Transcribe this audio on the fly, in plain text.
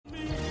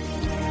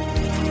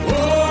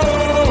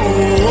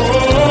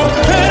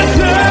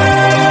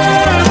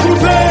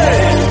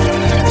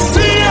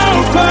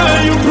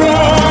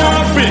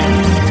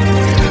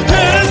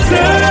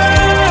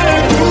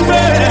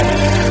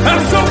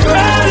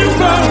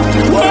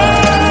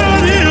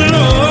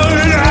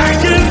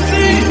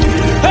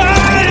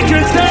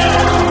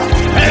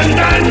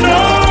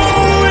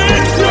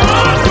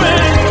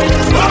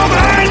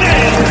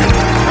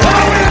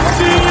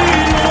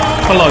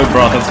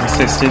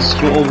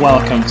sisters, you're all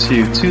welcome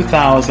to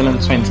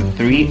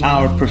 2023,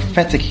 our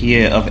prophetic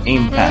year of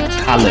impact.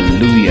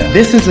 Hallelujah.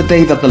 This is a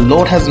day that the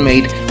Lord has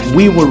made.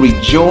 We will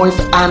rejoice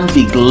and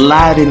be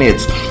glad in it.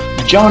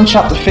 John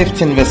chapter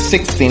 15 verse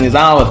 16 is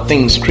our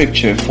theme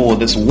scripture for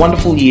this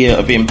wonderful year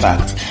of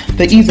impact.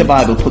 The Easy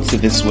Bible puts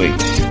it this way: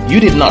 you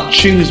did not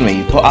choose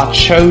me, but I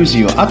chose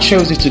you. I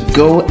chose you to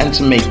go and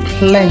to make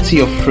plenty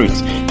of fruit.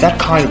 That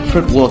kind of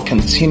fruit will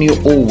continue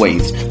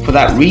always. For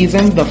that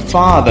reason, the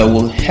Father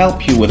will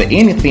help you with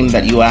anything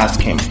that you ask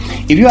Him.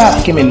 If you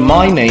ask Him in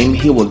my name,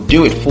 He will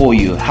do it for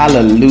you.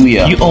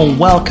 Hallelujah. You are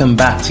welcome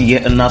back to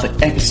yet another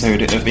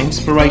episode of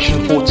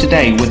Inspiration for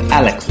Today with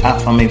Alex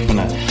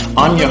Afamifuna.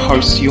 I'm your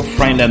host, your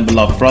friend and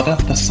beloved brother,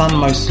 the son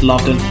most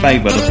loved and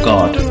favored of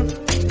God.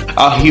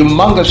 A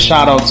humongous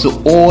shout out to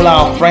all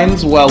our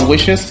friends,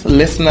 well-wishers,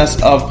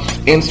 listeners of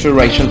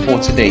Inspiration for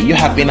Today. You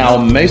have been our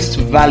most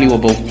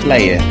valuable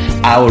player,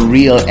 our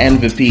real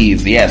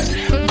MVPs. Yes,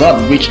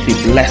 God richly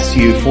bless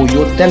you for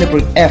your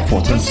deliberate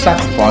effort and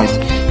sacrifice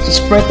to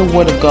spread the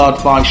word of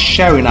God by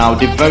sharing our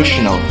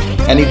devotional.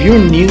 And if you're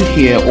new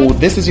here or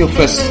this is your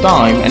first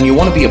time and you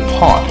want to be a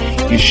part,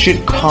 you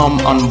should come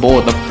on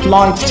board the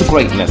flight to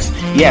greatness.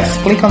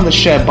 Yes, click on the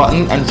share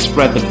button and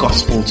spread the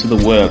gospel to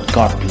the world.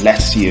 God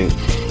bless you.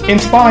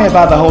 Inspired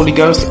by the Holy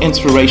Ghost,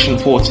 Inspiration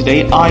for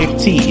Today,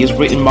 IFT is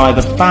written by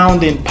the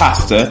founding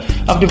pastor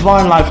of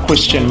Divine Life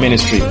Christian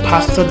Ministry,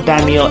 Pastor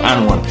Daniel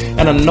Anwan,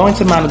 an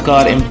anointed man of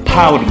God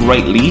empowered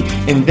greatly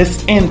in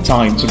this end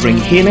time to bring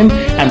healing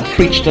and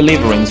preach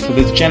deliverance to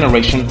this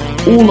generation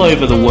all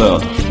over the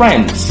world.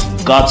 Friends,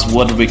 God's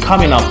word will be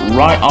coming up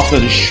right after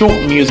the short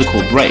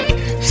musical break.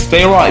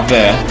 Stay right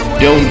there,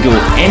 don't go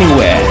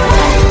anywhere.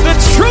 The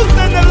truth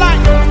and the light.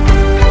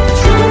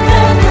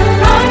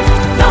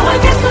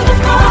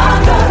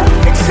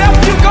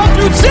 Except you go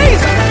through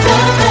Jesus.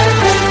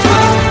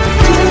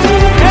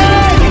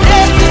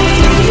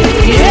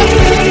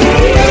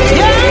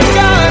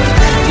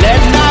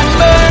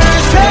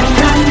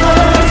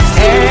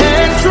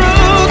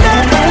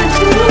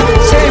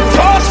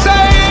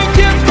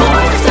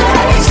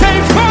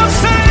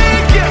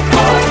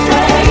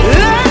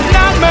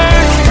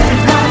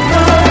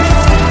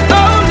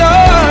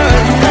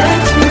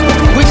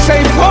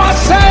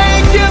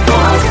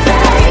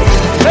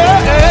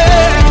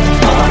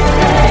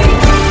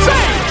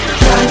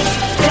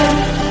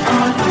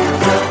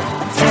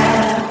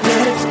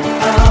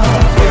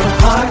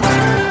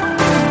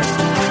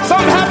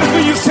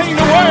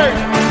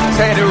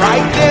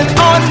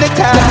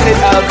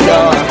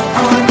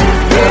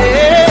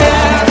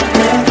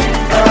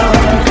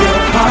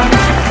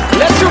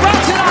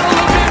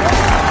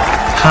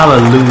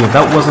 Hallelujah.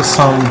 That was a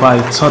song by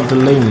Todd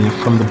Delaney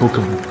from the book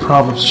of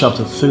Proverbs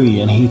chapter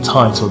 3, and he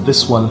titled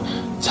this one,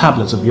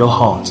 Tablets of Your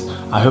Heart.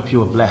 I hope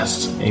you are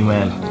blessed.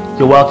 Amen.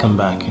 You're welcome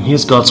back, and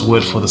here's God's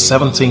word for the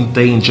 17th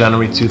day in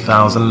January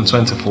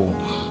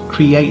 2024.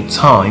 Create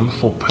time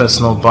for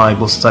personal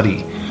Bible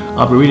study.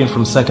 I'll be reading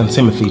from 2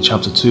 Timothy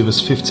chapter 2 verse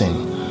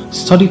 15.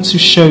 Study to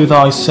show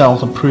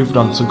thyself approved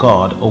unto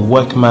God, a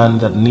workman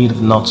that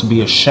needeth not to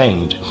be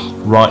ashamed,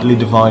 rightly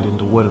dividing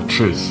the word of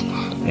truth.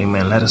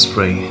 Amen. Let us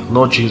pray.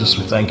 Lord Jesus,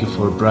 we thank you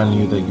for a brand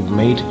new that you've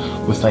made.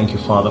 We thank you,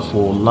 Father,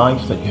 for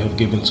life that you have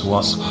given to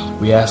us.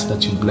 We ask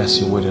that you bless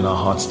your word in our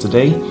hearts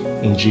today.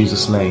 In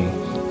Jesus' name,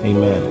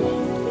 amen.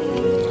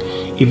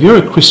 If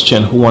you're a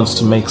Christian who wants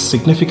to make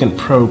significant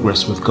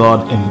progress with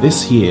God in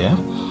this year,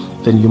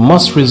 then you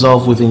must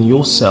resolve within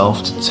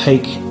yourself to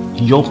take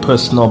your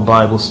personal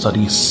Bible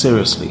study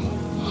seriously.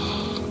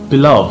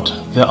 Beloved,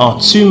 there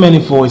are too many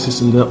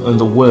voices in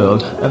the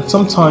world, and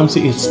sometimes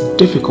it is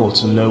difficult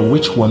to know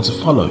which one to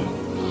follow.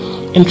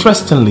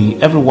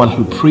 Interestingly, everyone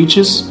who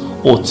preaches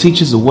or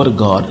teaches the Word of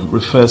God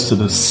refers to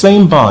the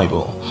same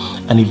Bible,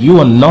 and if you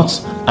are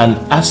not an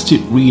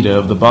astute reader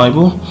of the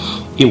Bible,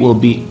 it will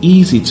be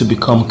easy to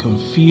become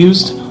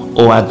confused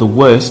or at the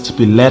worst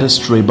be led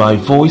astray by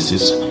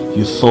voices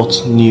you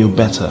thought knew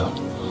better.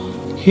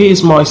 Here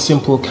is my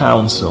simple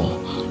counsel: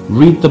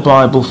 read the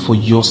Bible for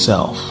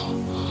yourself.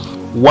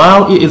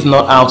 While it is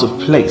not out of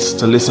place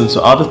to listen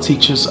to other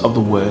teachers of the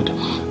word,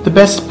 the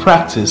best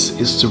practice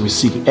is to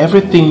receive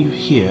everything you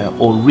hear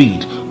or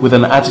read with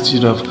an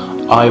attitude of,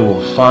 I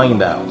will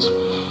find out.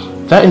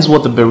 That is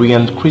what the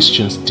Berean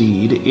Christians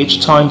did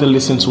each time they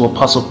listened to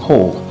Apostle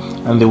Paul,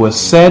 and they were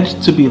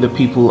said to be the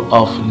people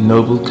of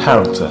noble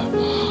character.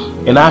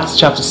 In Acts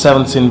chapter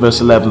 17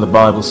 verse 11, the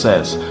Bible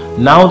says,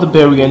 Now the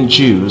Berean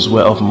Jews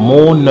were of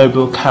more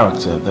noble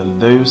character than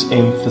those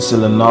in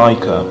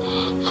Thessalonica,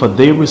 for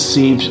they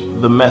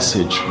received the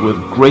message with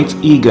great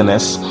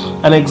eagerness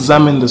and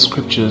examined the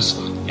scriptures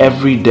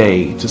every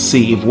day to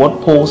see if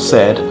what Paul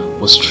said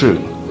was true.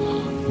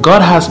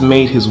 God has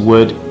made his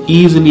word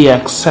easily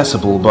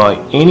accessible by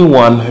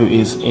anyone who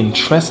is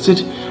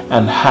interested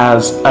and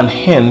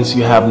hence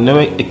you have no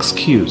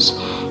excuse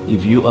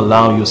if you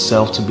allow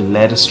yourself to be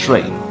led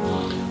astray.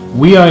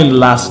 We are in the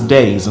last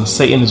days, and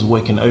Satan is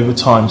working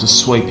overtime to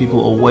sway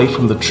people away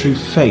from the true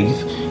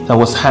faith that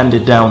was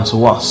handed down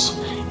to us.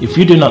 If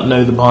you do not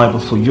know the Bible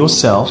for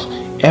yourself,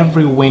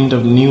 every wind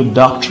of new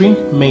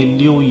doctrine may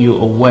lure you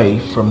away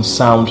from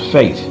sound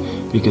faith,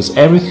 because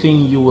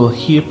everything you will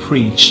hear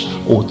preached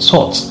or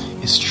taught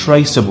is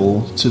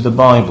traceable to the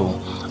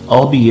Bible,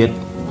 albeit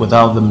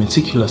without the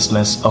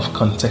meticulousness of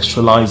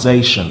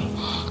contextualization.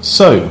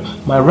 So,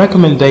 my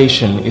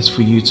recommendation is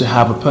for you to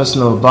have a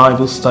personal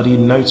Bible study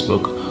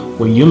notebook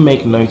where you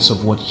make notes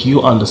of what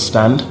you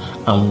understand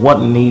and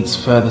what needs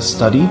further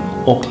study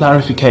or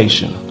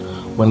clarification.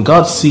 When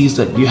God sees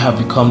that you have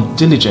become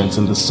diligent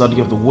in the study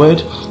of the Word,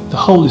 the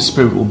Holy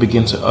Spirit will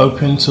begin to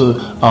open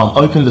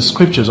the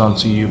Scriptures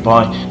unto you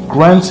by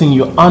granting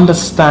you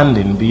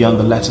understanding beyond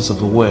the letters of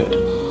the Word.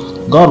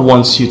 God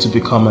wants you to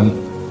become an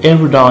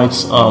erudite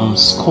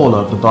scholar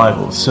of the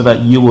Bible, so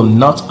that you will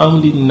not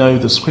only know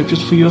the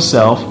Scriptures for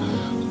yourself,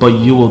 but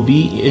you will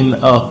be in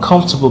a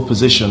comfortable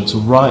position to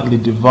rightly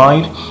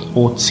divide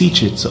or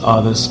teach it to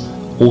others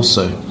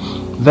also.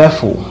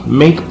 Therefore,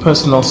 make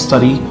personal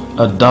study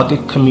a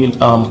dogged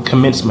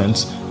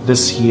commitment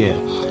this year,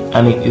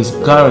 and it is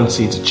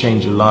guaranteed to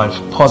change your life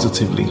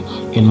positively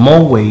in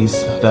more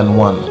ways than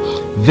one.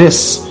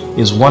 This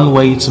is one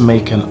way to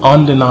make an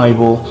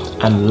undeniable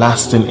and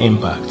lasting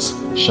impact.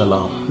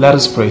 Shalom. Let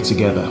us pray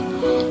together.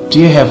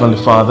 Dear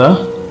Heavenly Father,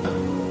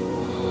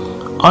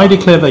 I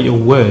declare that your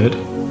word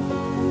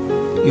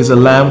is a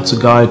lamp to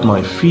guide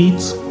my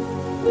feet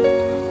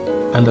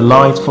and a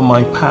light for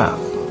my path.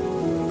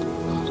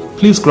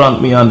 Please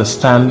grant me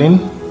understanding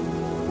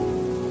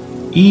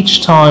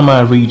each time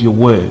I read your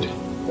word,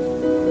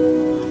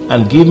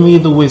 and give me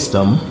the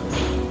wisdom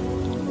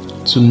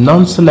to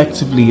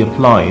non-selectively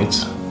apply it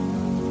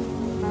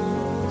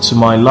to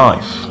my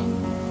life.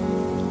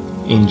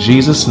 In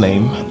Jesus'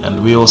 name,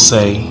 and we all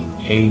say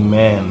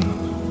amen.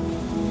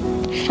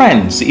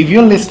 Friends, if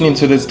you're listening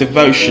to this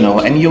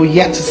devotional and you're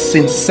yet to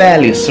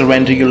sincerely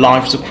surrender your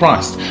life to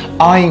Christ,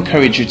 I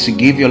encourage you to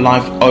give your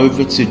life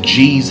over to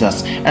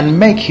Jesus and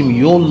make him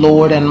your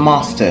Lord and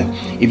Master.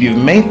 If you've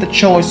made the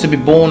choice to be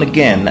born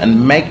again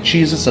and make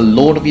Jesus the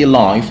Lord of your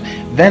life,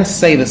 then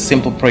say the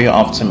simple prayer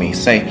after me.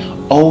 Say,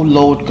 "Oh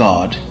Lord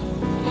God,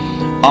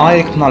 I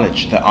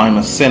acknowledge that I'm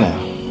a sinner.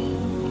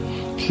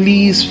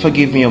 Please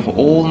forgive me of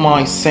all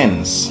my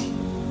sins.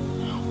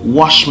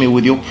 Wash me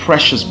with your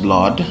precious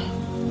blood.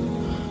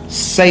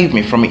 Save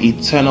me from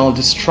eternal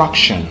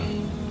destruction.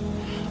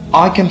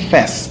 I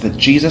confess that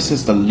Jesus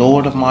is the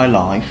Lord of my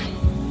life,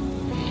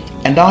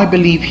 and I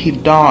believe he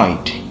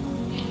died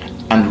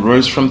and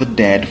rose from the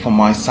dead for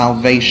my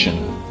salvation.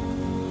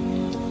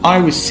 I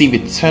receive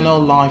eternal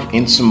life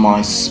into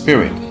my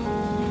spirit.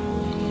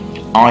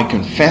 I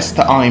confess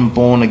that I am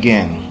born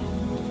again.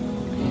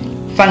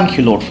 Thank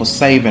you, Lord, for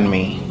saving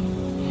me.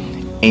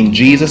 In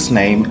Jesus'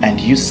 name," and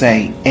you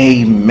say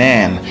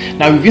amen.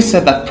 Now, if you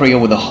said that prayer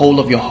with the whole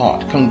of your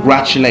heart,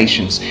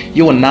 congratulations,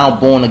 you are now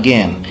born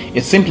again.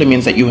 It simply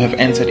means that you have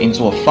entered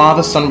into a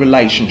father-son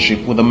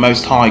relationship with the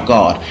Most High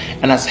God.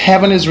 And as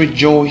heaven is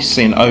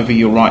rejoicing over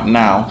you right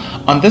now,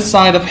 on this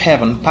side of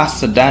heaven,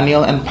 Pastor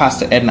Daniel and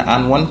Pastor Edna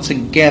Anwan,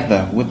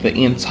 together with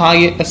the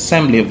entire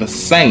assembly of the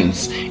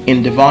saints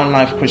in Divine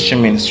Life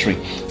Christian Ministry,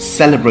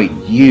 celebrate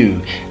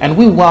you. And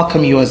we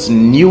welcome you as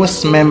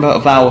newest member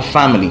of our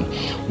family.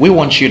 We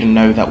want you to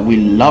know that we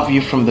love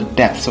you from the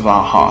depths of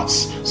our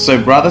hearts. So,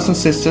 brothers and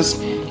sisters,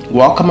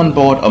 welcome on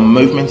board a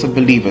movement of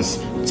believers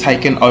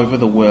taking over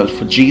the world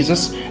for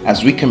Jesus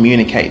as we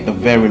communicate the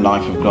very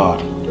life of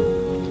God.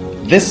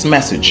 This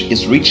message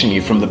is reaching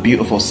you from the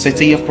beautiful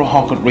city of Port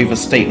Harcourt,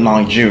 Rivers State,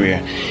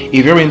 Nigeria.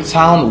 If you're in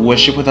town,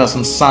 worship with us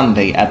on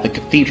Sunday at the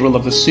Cathedral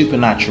of the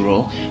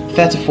Supernatural,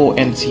 34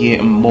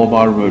 NTA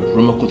Mobile Road,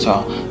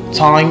 Rumukuta.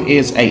 Time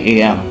is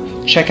 8 a.m.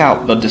 Check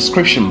out the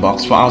description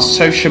box for our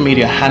social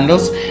media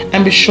handles,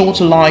 and be sure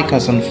to like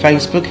us on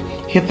Facebook,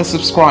 hit the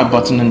subscribe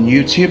button on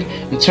YouTube,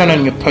 and turn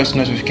on your post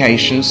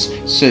notifications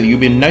so you'll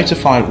be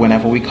notified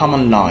whenever we come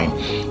online.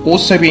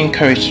 Also, be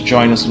encouraged to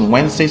join us on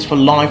Wednesdays for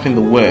Life in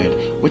the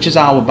Word, which is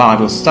our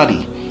Bible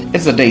study.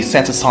 It's a day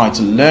set aside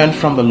to learn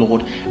from the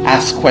Lord,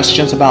 ask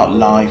questions about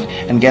life,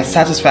 and get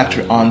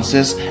satisfactory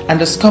answers, and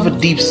discover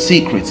deep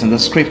secrets in the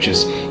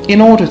scriptures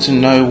in order to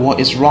know what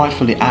is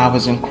rightfully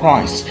ours in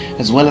Christ,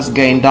 as well as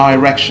gain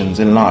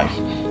directions in life.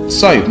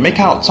 So make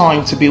out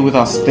time to be with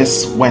us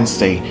this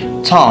Wednesday.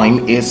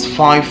 Time is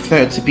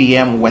 5:30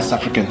 p.m. West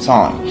African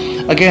time.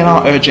 Again,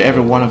 I urge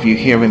every one of you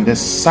hearing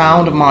this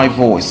sound of my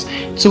voice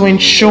to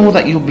ensure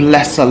that you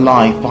bless a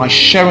life by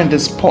sharing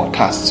this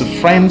podcast to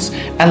friends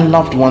and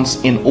loved ones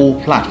in all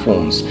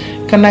platforms.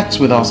 Connect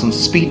with us on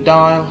speed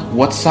dial,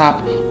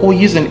 WhatsApp, or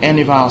using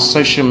any of our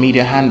social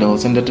media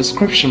handles in the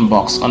description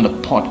box on the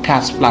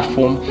podcast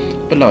platform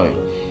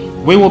below.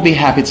 We will be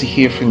happy to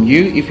hear from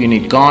you if you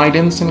need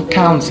guidance and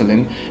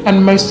counseling,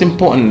 and most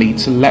importantly,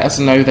 to let us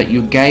know that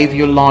you gave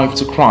your life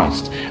to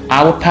Christ.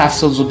 Our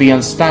pastors will be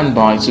on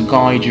standby to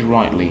guide you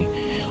rightly.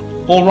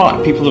 All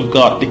right, people of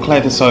God,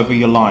 declare this over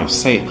your life.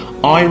 Say,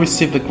 "I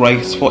receive the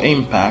grace for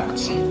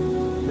impact,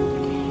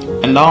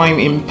 and I am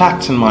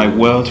impacting my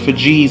world for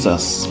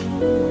Jesus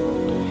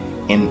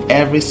in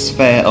every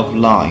sphere of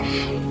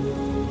life."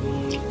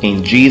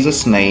 In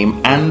Jesus' name,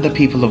 and the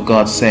people of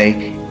God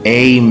say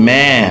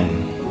Amen.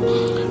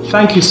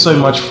 Thank you so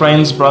much,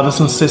 friends, brothers,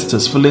 and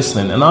sisters, for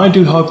listening, and I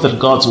do hope that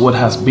God's word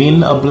has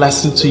been a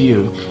blessing to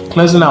you.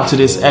 Closing out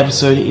today's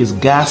episode is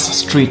Gas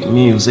Street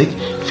Music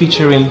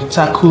featuring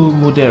Taku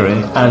Mudere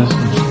and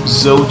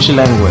Zoe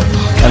Chilengwe,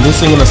 and they're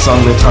singing a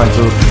song they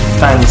titled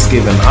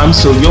Thanksgiving. I'm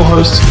still your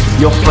host,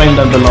 your friend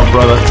and beloved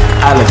brother,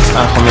 Alex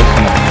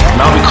Afamefuna,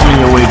 and I'll be coming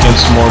your way again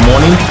tomorrow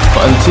morning.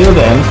 But until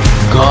then,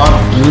 God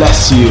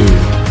bless you.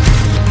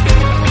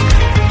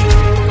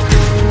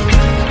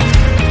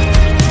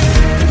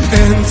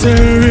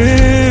 Enter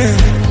in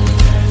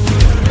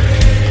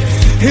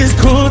His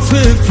courts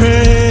with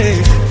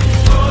praise,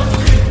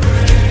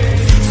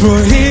 for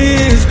He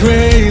is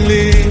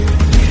greatly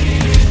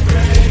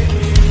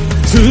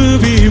to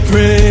be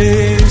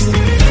praised.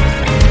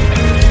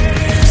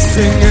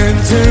 Sing,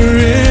 enter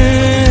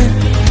in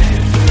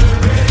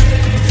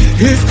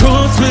His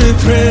courts with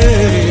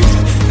praise,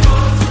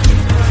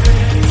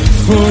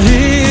 for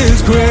He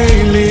is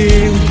greatly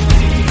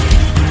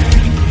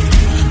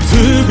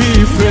to be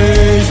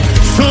praised.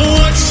 So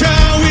what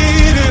shall we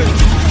do?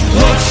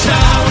 What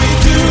shall we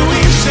do?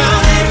 We shall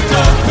lift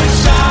up a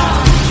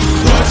shout.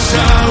 What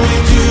shall we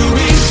do?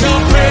 We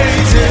shall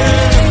praise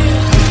Him.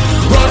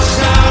 What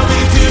shall we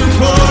do?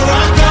 For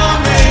our God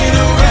made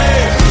a way.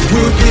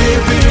 We'll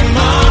give Him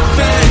our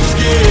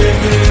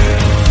thanksgiving.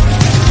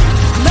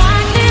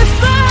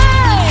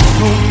 Magnify,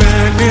 oh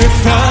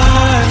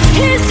magnify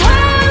His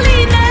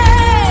holy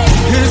name.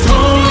 His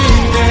holy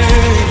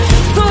name.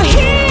 For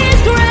He is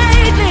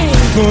greatly.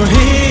 For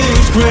He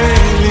is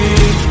greatly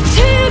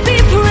to be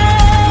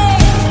praised.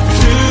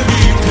 To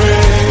be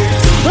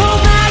praised. Oh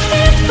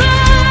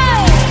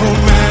magnify. Oh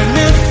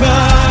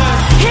magnify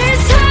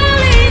His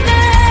holy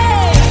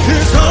name.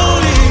 His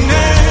holy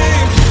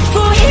name.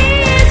 For He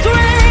is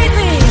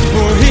greatly.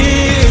 For He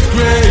is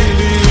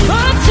greatly.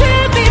 Oh, to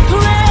be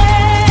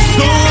praised.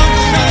 So what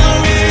shall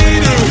we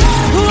do?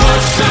 What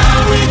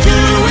shall we do?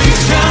 We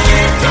shall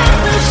lift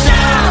up a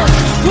shout.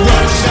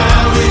 What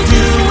shall we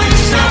do? We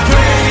shall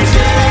praise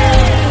Him.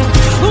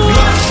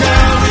 What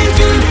shall we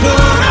do? For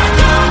our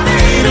God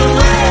made a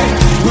way.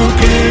 We'll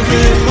give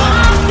Him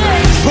our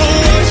thanks. Oh,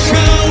 what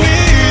shall we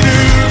do?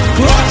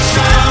 What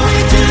shall we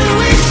do?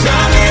 We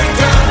shall lift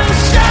up a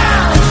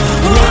shout.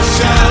 What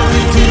shall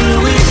we do?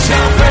 We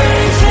shall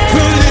praise Him.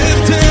 We'll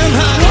lift Him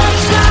high. What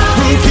shall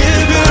we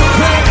give Him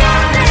praise?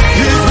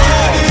 His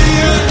worthy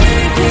of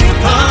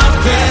our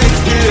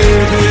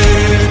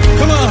thanksgiving.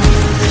 Come on.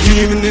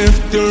 Even if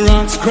the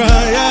rocks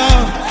cry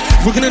out,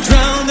 we're gonna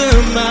drown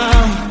them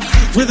out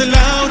with a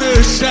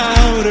louder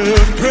shout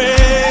of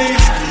praise.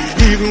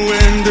 Even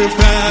when the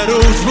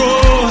battles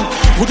roar,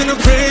 we're gonna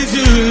praise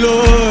You,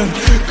 Lord,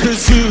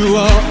 'cause You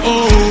are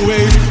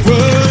always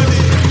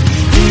worthy.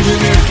 Even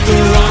if the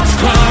rocks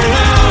cry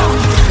out,